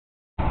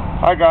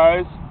Hi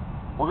guys,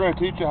 we're going to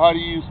teach you how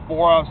to use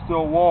 4-aught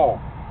steel wool.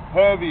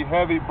 Heavy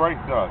brake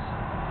dust.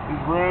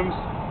 These rims,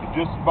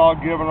 you're just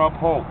about giving up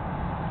hope.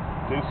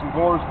 Take some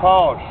Gord's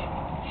polish,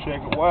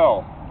 shake it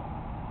well.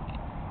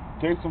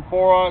 Take some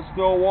 4-aught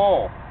steel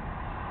wool,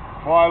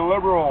 apply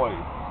liberally,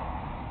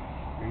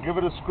 and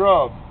give it a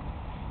scrub.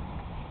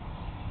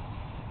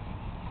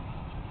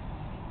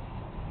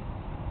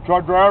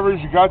 Truck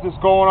drivers, you got this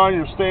going on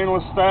your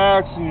stainless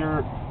stacks and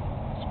your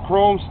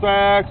chrome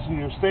stacks and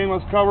your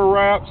stainless cover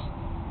wraps.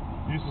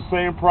 Use the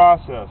same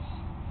process.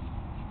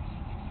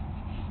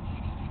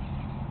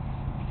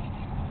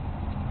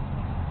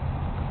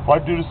 I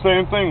do the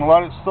same thing.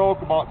 Let it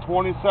soak about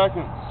 20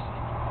 seconds.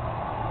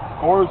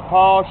 Gord's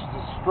polish is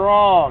a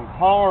strong,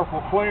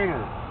 powerful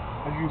cleaner.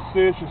 As you can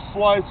see, it's just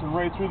slicing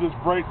right through this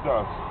brake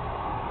dust.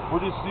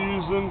 We're just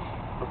using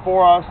the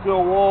 4-aught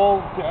steel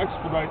wool to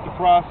expedite the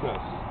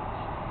process.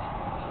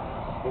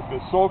 If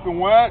it's soaking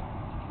wet,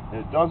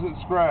 it doesn't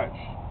scratch.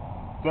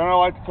 Then I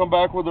like to come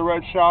back with a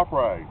red shop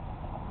rag.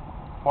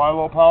 Apply a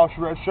little polished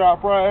red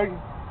shop rag,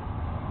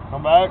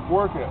 come back,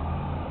 work it.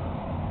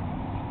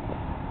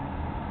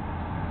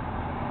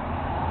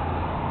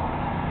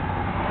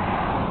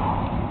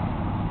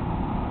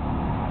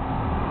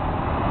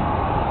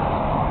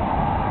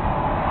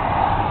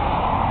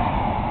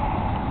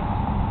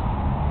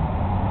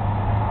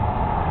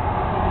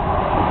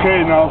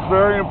 Okay, now it's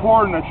very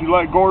important that you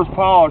let Gord's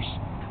polish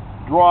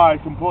dry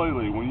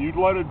completely. When you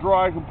let it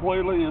dry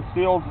completely, it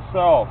seals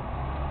itself.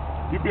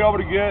 You'll be able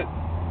to get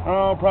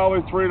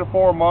probably 3 to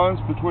 4 months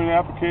between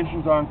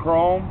applications on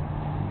chrome.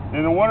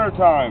 In the winter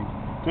time,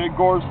 take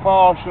Gord's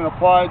polish and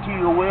apply it to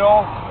your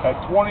wheel at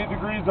 20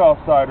 degrees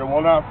outside. It will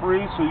not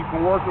freeze, so you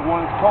can work it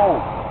when it's cold.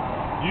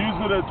 Use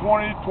it at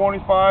 20,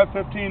 25,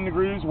 15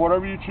 degrees,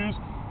 whatever you choose.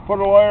 Put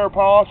a layer of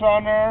polish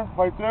on there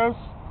like this.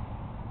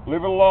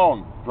 Leave it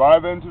alone.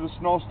 Drive into the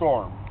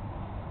snowstorm.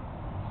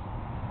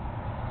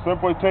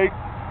 Simply take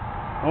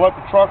and let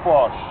the truck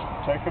wash.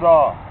 Take it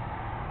off.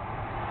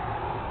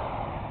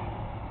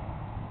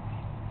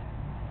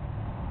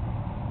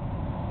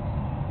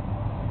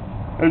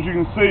 As you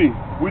can see,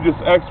 we just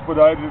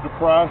expedited the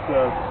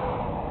process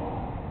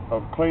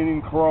of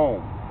cleaning chrome.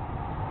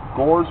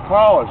 Gord's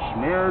polish,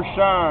 mirrors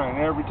shine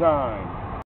every time.